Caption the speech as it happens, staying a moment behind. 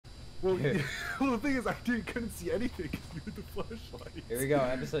Well, well, the thing is, couldn't see anything because you had the flashlight. Here we go,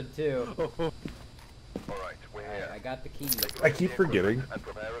 episode 2. Oh. Alright, we're here. I got the key. I keep forgetting.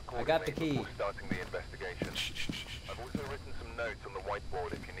 I got the key. Starting the investigation. I've also written some notes on the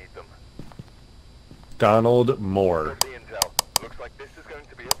whiteboard if you need them. Donald Moore. The intel. Looks like this is going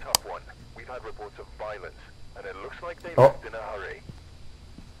to be a tough one. We've had reports of violence, and it looks like they left in a hurry.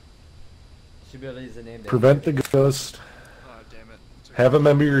 Should be able to use the name. Prevent the ghost. Oh, damn it. Have a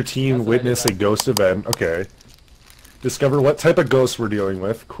member of your team witness a ghost event. Okay. Discover what type of ghost we're dealing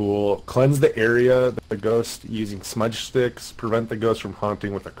with. Cool. Cleanse the area of the ghost using smudge sticks. Prevent the ghost from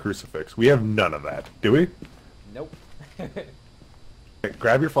haunting with a crucifix. We have none of that, do we? Nope. Okay,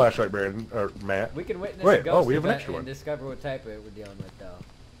 grab your flashlight, Brandon, or Matt. We can witness a ghost we have an event extra and one. discover what type of it we're dealing with, though.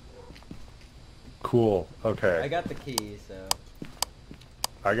 Cool. Okay. I got the key, so...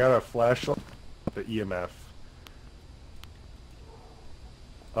 I got a flashlight, the EMF.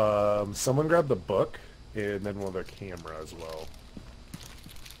 Someone grab the book, and then we'll have a camera as well.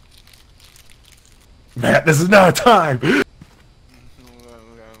 Matt, this is not time! Look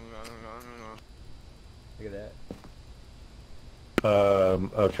at that.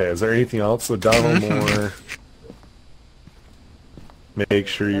 Okay, is there anything else? So Donald Moore. Make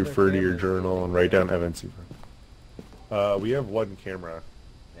sure you refer to your journal and write down evidence. We have one camera.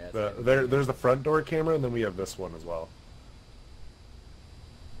 Yeah, There's the front door camera, and then we have this one as well.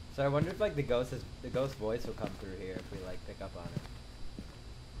 So I wonder if like the ghost voice will come through here if we like pick up on it.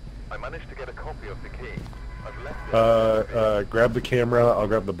 I managed to get a copy of the key. I've left it. Grab the camera. I'll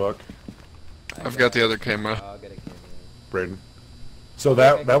grab the book. I've got the other camera. I'll get a camera. Braden. So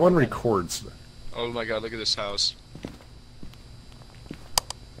that one records. Oh my god, look at this house.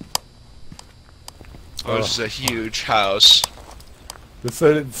 Oh, this is a huge house. This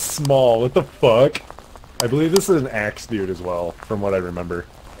said it's small. What the fuck? I believe this is an axe dude as well, from what I remember.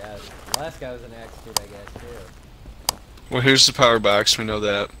 Yeah, the last guy was an axe dude, I guess, too. Well, here's the power box, we know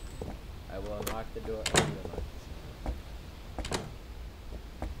that. I will unlock the door.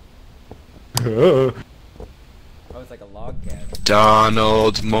 Oh, it's like a log cabin.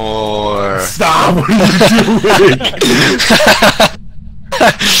 Donald Moore. Stop! What are you doing?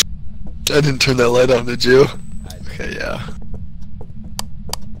 I didn't turn that light on, did you? Okay, yeah.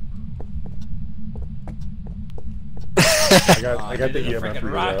 I got the There's a EMF freaking reader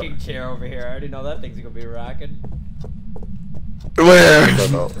rocking up. chair over here. I already know that thing's gonna be rocking. Where?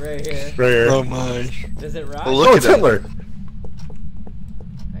 Right here. Right here. Oh my. Does it rock? Well, Oh, look it's at Hitler! that.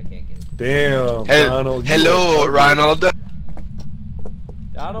 I can't get it. Damn, Donald. Hello, Ronald.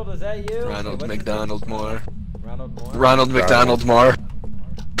 Donald, is that you? Ronald What's his McDonald name? Moore. Ronald Moore? Ronald McDonald Moore.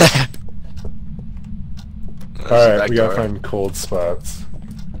 Alright, we gotta find cold spots.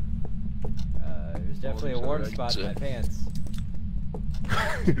 There's definitely a warm spot in my pants.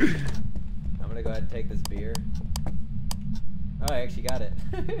 I'm gonna go ahead and take this beer. Oh, I actually got it.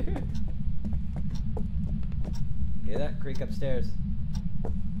 Hear that? Creak upstairs.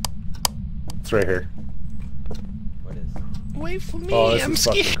 It's right here. What is? Wait for me, Oh, this I'm is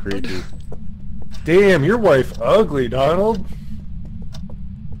fucking scared. creepy. Damn, your wife ugly, Donald.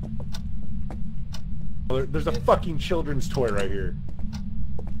 There's a fucking children's toy right here.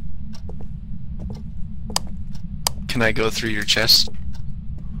 Can I go through your chest?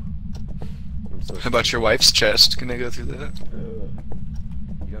 I'm so How about your wife's chest? Can I go through that?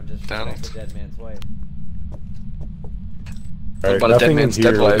 You don't just Donald. respect the dead man's wife. Alright, about a dead nothing in man's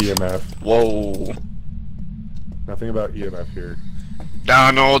here dead with wife? EMF. Whoa. Nothing about EMF here.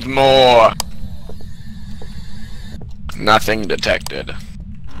 Donald Moore. Nothing detected.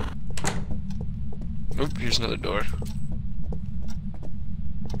 Oop, here's another door.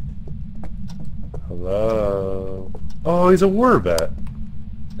 Hello. Oh, he's a war vet.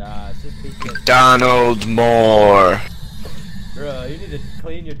 Nah, it's just PTSD. Donald Moore. Bro, you need to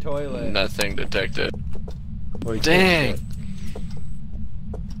clean your toilet. Nothing detected. Well, he Dang. can't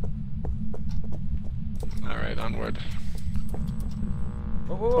Alright, onward.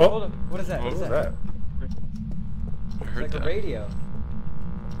 Whoa, whoa, whoa, Oh. hold on. What is that? What What is was that? that? I It's heard like that. a radio.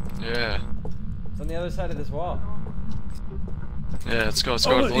 Yeah. It's on the other side of this wall. Yeah, let's go to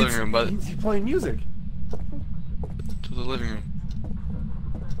the living room, bud. He's playing music. To the living room.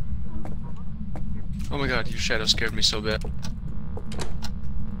 Oh my god, your shadow scared me so bad.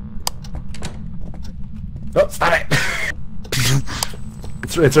 Oh, stop it!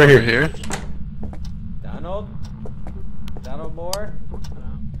 it's right Over here. here? Donald? Donald Moore?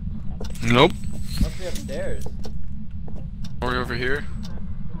 Nope. Must be upstairs. Or over here?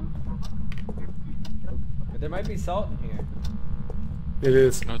 But there might be salt in here. It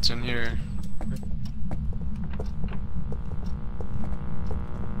is. No, it's in here.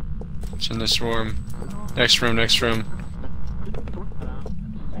 It's in this room. Next room, next room.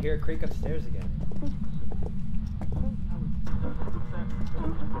 I hear a creak upstairs again.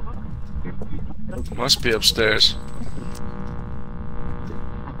 Must be upstairs.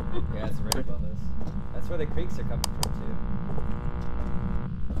 Yeah, it's right above us. That's where the creaks are coming from,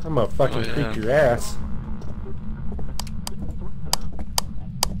 too. I'm gonna fucking creak your ass.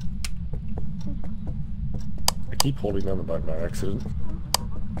 I keep holding down the button by accident.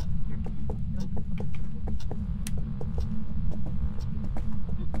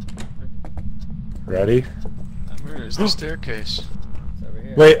 Ready? Where is the staircase? It's over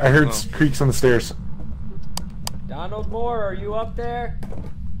here. Wait, I heard creaks on the stairs. Donald Moore, are you up there?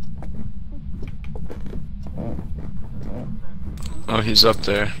 Oh, he's up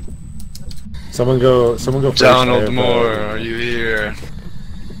there. Someone go first. Donald Moore, are you here?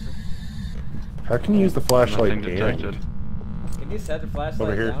 How can you use the flashlight? Nothing detected. Can you set the flashlight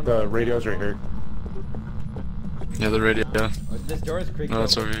Over here, down? the radio's right here. Yeah, the radio. Oh, this door is creaking. No,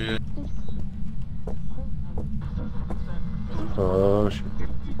 it's over here. Oh shit.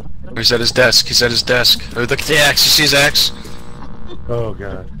 He's at his desk. He's at his desk. Oh, look at the axe. You see his axe? Oh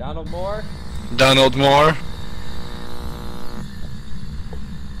god. Donald Moore? Donald Moore?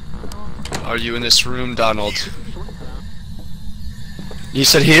 Are you in this room, Donald? He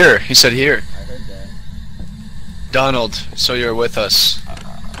said here. He said here. I heard that. Donald, so you're with us.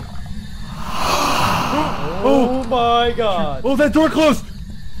 Oh my god! Oh, that door closed!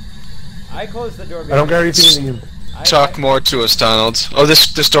 I closed the door. I don't got anything in you. Talk more to us, Donald. Oh,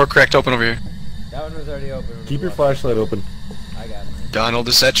 this door cracked open over here. That one was already open. Keep your flashlight open. I got it. Donald,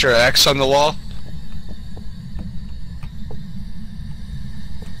 is that your axe on the wall?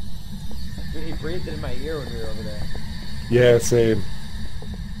 Dude, he breathed it in my ear when we were over there. Yeah, same.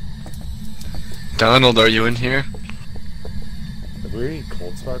 Donald, are you in here? Have we any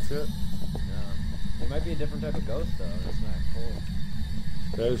cold spots yet? No. It might be a different type of ghost, though. It's not cold.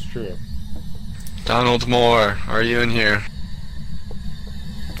 That is true. Donald Moore, are you in here?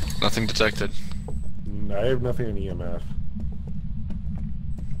 Nothing detected. I have nothing in EMF.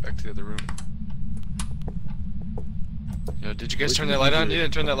 Back to the other room. Yo, did you guys turn that light on? You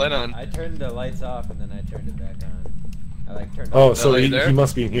didn't turn that light on. I turned the lights off and then I turned it back on. I like turned Oh, off so light he there?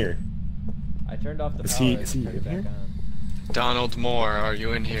 must be in here. I turned off the Is power he- and is he turned in it back here? on. Donald Moore, are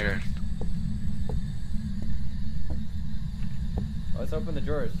you in here? Let's open the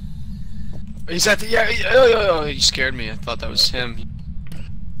drawers. He's at the oh, you scared me. I thought that was him.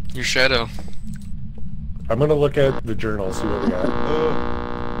 Your shadow. I'm gonna look at the journal, see what we got.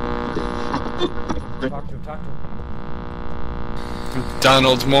 Talk to him, talk to him.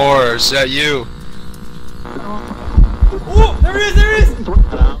 Donald Moore, is that you? Oh, there he is, there he is!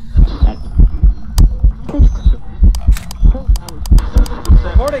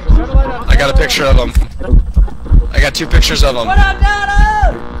 Recording, shine a light on. I got a picture of him. I got 2 pictures of him. What up, Donald?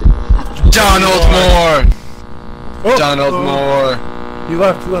 Donald Moore! Oh, Donald Moore! He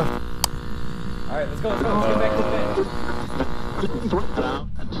left, he left. Alright, let's go, let's go.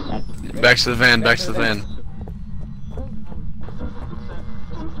 Let's get back to the van. Back to the van, back to the van.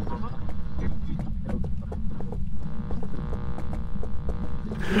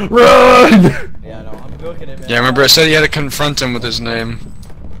 Run! Yeah, no, I'm booking it, man. Yeah, remember I said you had to confront him with his name.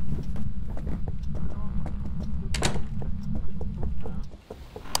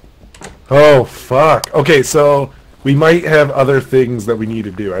 Oh, fuck. Okay, so we might have other things that we need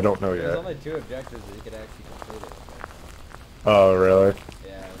to do. I don't know There's yet. only 2 objectives that you could actually complete it. Oh, really?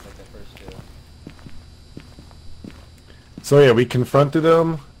 Yeah, it's like the first 2. So yeah, we confronted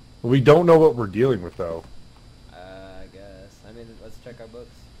him. We don't know what we're dealing with, though. I guess. I mean, let's check our books.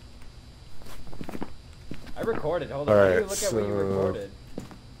 I recorded. Hold on. Alright, Look at what you so- recorded.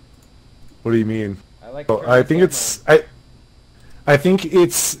 What do you mean? I like. Oh, I think it's... I think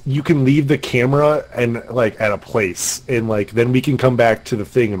it's you can leave the camera and like at a place and like then we can come back to the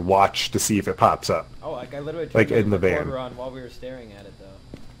thing and watch to see if it pops up. Oh, like I literally turned like the in the van. recorder on while we were staring at it, though.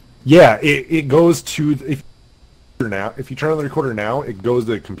 Yeah, it goes to if you turn on the recorder now, it goes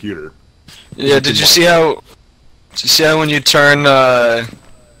to the computer. Yeah, did you see how when you turn Oh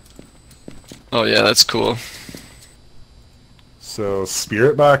yeah, that's cool. So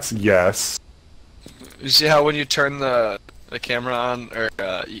spirit box, yes. You see how when you turn the camera on, or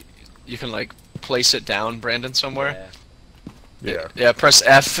you can like place it down, Brandon, somewhere? Yeah. Yeah. Yeah, press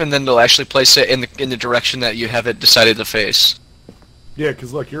F and then they'll actually place it in the direction that you have it decided to face. Yeah,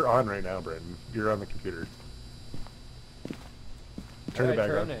 because look, you're on right now, Brendan. You're on the computer. Turn it back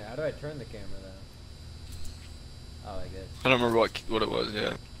on. How do I turn the camera, though? Oh, like this. I don't remember what it was,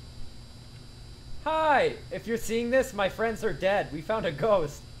 yeah. Hi! If you're seeing this, my friends are dead. We found a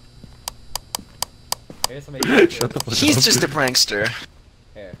ghost. Here's somebody. Shut the fuck He's up. just a prankster.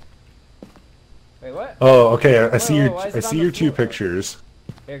 Here. Wait, what? Oh, okay. I Whoa, see whoa, your why is I it on see the your two floor? pictures.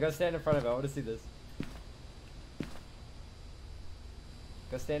 Here, go stand in front of it. I want to see this.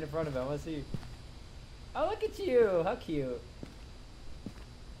 Go stand in front of it. I want to see. Oh, look at you! How cute.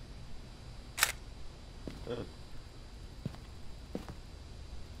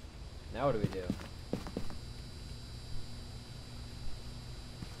 Now what do we do?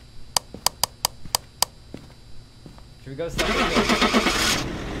 Should we go stand?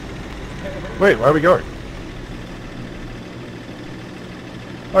 Wait, why are we going?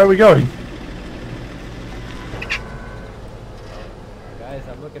 Why are we going? Guys,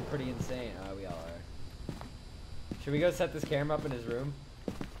 I'm looking pretty insane. Oh, we all are. Should we go set this camera up in his room?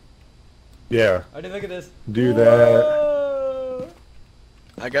 Yeah, Oh, dude, look at this. do that. Whoa!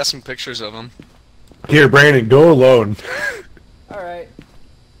 I got some pictures of him. Here, Brandon, go alone. Alright.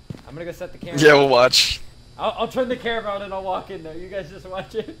 I'm gonna go set the camera. Yeah, we'll watch. I'll turn the camera on and I'll walk in there. You guys just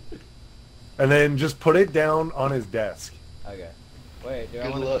watch it. And then just put it down on his desk. Okay. Wait, do I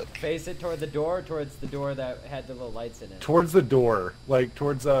Good want luck. to face it toward the door or towards the door that had the little lights in it? Towards the door, like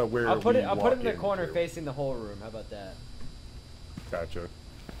towards where I'll put we it in walk the corner into. facing the whole room. How about that? Gotcha.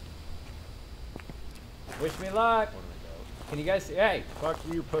 Wish me luck. Can you guys see? Hey, Fuck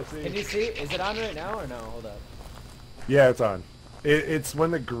you, pussy. can you see? Is it on right now or no? Hold up. Yeah, it's on. It's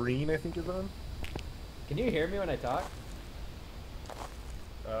when the green, I think, is on. Can you hear me when I talk?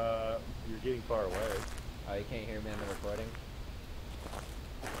 You're getting far away. Oh, you can't hear me on the recording?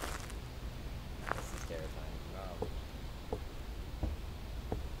 This is terrifying. Wow.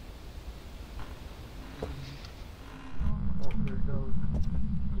 Oh, there it goes.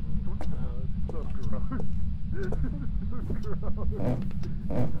 So gross. So gross. I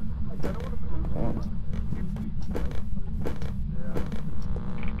kinda wanna put it on. Yeah.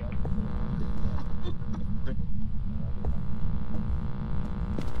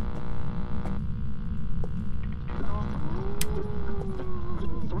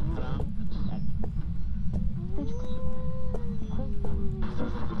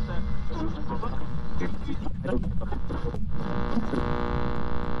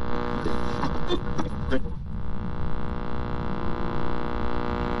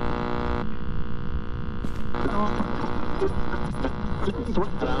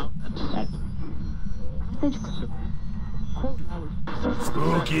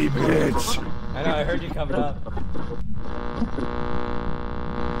 Spooky bitch. I know, I heard you coming up.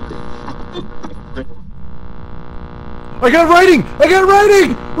 I got writing! I got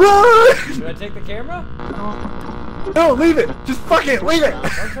writing! Run! Should I take the camera? No, leave it. Just fuck it. Leave it.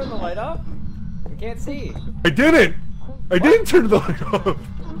 Don't turn the light off. We can't see. I didn't. I didn't turn the light off.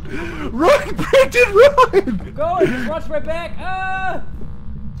 Run, Brandon, run! Go! Just watch my back! Ah!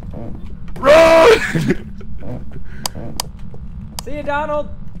 Run! See you, Donald!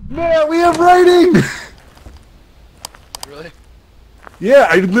 Man, we have writing! Really? Yeah,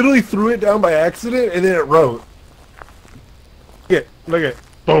 I literally threw it down by accident and then it wrote. Look at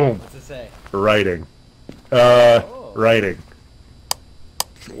boom. What's it say? Writing. Oh. Writing.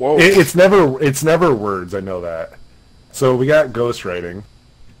 Whoa. It's never words, I know that. So we got ghostwriting.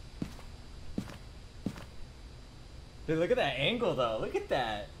 Dude, look at that angle, though. Look at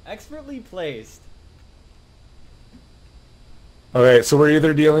that. Expertly placed. Okay, so we're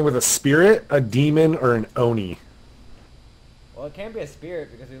either dealing with a spirit, a demon, or an oni. Well, it can't be a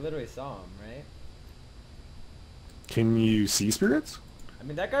spirit because we literally saw him, right? Can you see spirits? I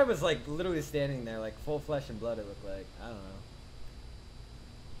mean, that guy was like literally standing there, like full flesh and blood. It looked like. I don't know.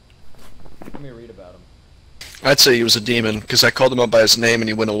 Let me read about him. I'd say he was a demon, because I called him up by his name and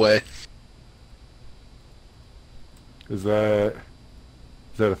he went away. Is that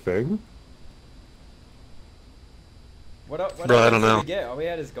a thing? What Bro, I else don't did know. we get? All we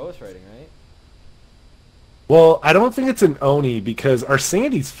had is ghostwriting, right? Well, I don't think it's an oni because our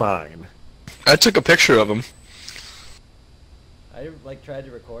Sandy's fine. I took a picture of him. I like tried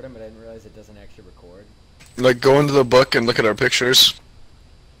to record him, but I didn't realize it doesn't actually record. Like, go into the book and look at our pictures.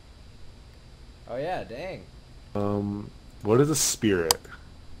 Oh yeah, dang. What is a spirit?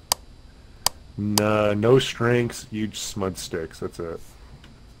 Nah, no strengths, huge smud sticks. That's it.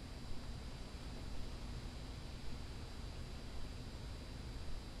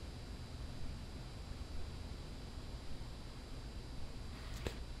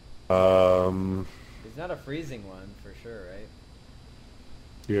 He's not a freezing one for sure, right?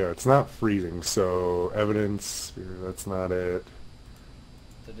 Yeah, it's not freezing. So evidence, spirit, that's not it.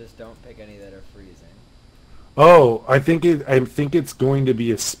 So just don't pick any that are freezing. Oh, I think it's going to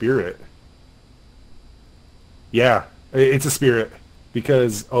be a spirit. Yeah, it's a spirit.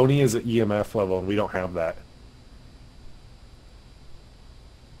 Because Oni is at EMF level and we don't have that.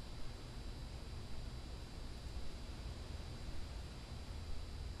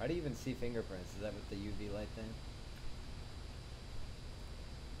 How do you even see fingerprints? Is that with the UV light thing?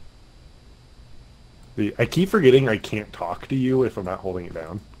 I keep forgetting I can't talk to you if I'm not holding it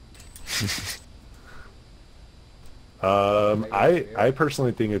down. I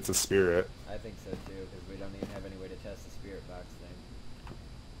personally think it's a spirit. I think so too, because we don't even have any way to test the spirit box thing.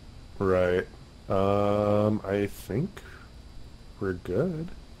 Right. I think we're good.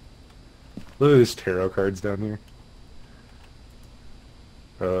 Look at these tarot cards down here.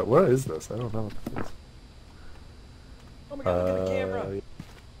 What is this? I don't know what this is. Oh my god, look at the camera!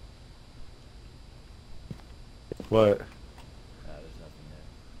 What? Oh, there's nothing there.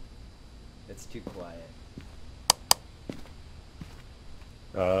 It's too quiet.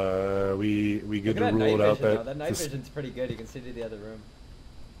 We good Look to at rule it night out vision, though. that That night vision's pretty good. You can see to the other room.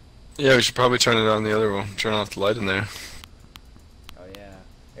 Yeah, we should probably turn it on the other one. Turn off the light in there. Oh yeah.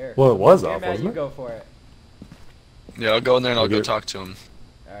 Here. Well, it was Here, off, Matt, wasn't you it? go for it. Yeah, I'll go in there and I'll go Okay. talk to him.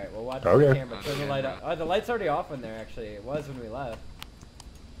 Alright, well watch Okay. the camera. Turn the light up. Oh, the light's already off in there, actually. It was when we left.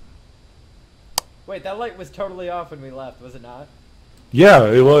 Wait, that light was totally off when we left, was it not? Yeah,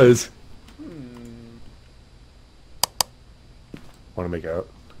 it was. Want to make out?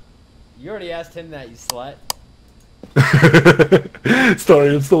 You already asked him that, you slut.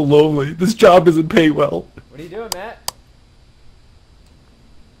 Sorry, I'm so lonely. This job doesn't pay well. What are you doing, Matt?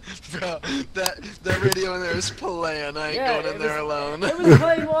 Bro, that radio in there is playing. I ain't going in there alone. It was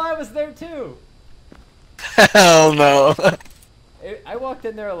playing while I was there too. Hell no. I walked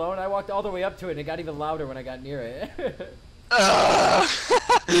in there alone. I walked all the way up to it, and it got even louder when I got near it.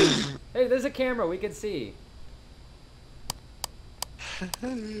 Hey, there's a camera. We can see.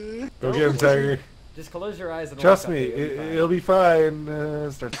 Go get him, Tiger. Just close your eyes and Trust walk up me, to it, it'll be fine.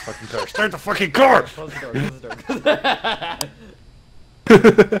 Start the fucking car. Start the fucking car! Close the door. Close the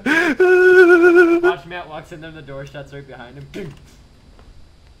door. Watch Matt walks in there, the door shuts right behind him.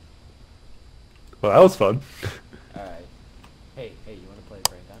 Well, that was fun. Alright. Hey, you want to play a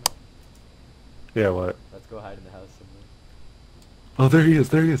prank on him? Yeah, what? Let's go hide in the house somewhere. Oh, there he is.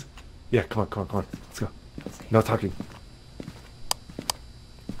 There he is. Yeah, come on. Let's go. No talking.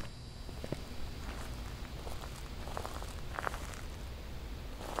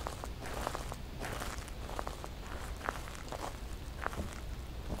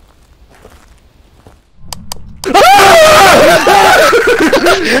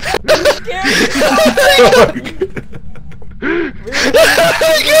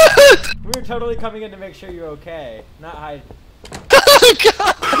 We were totally coming in to make sure you're okay, not hide. Oh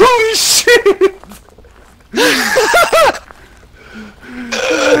god! Holy shit!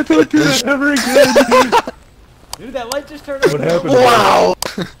 Don't do that ever again. Dude, that light just turned on. What happened? Wow!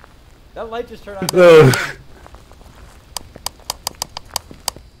 That light just turned on. No.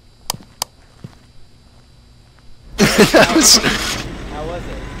 That was How was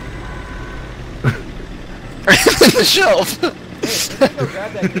it? right in the shelf. Hey, can you go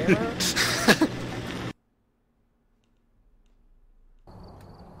grab that camera?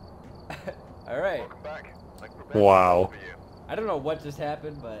 Alright. Welcome back. Like prepared Wow. for you. I don't know what just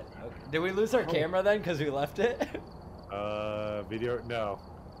happened, but... Okay. Did we lose our camera then because we left it? Video? No.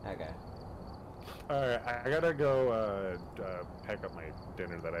 Okay. Alright, I gotta go, pack up my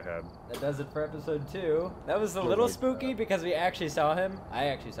dinner that I had. That does it for episode 2. That was a Oh little my spooky God. because we actually saw him. I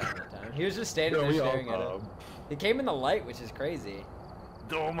actually saw him that time. He was just standing there staring at it. He came in the light, which is crazy.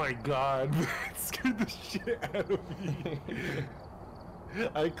 Oh my god, it scared the shit out of me.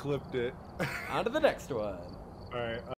 I clipped it. On to the next one. Alright.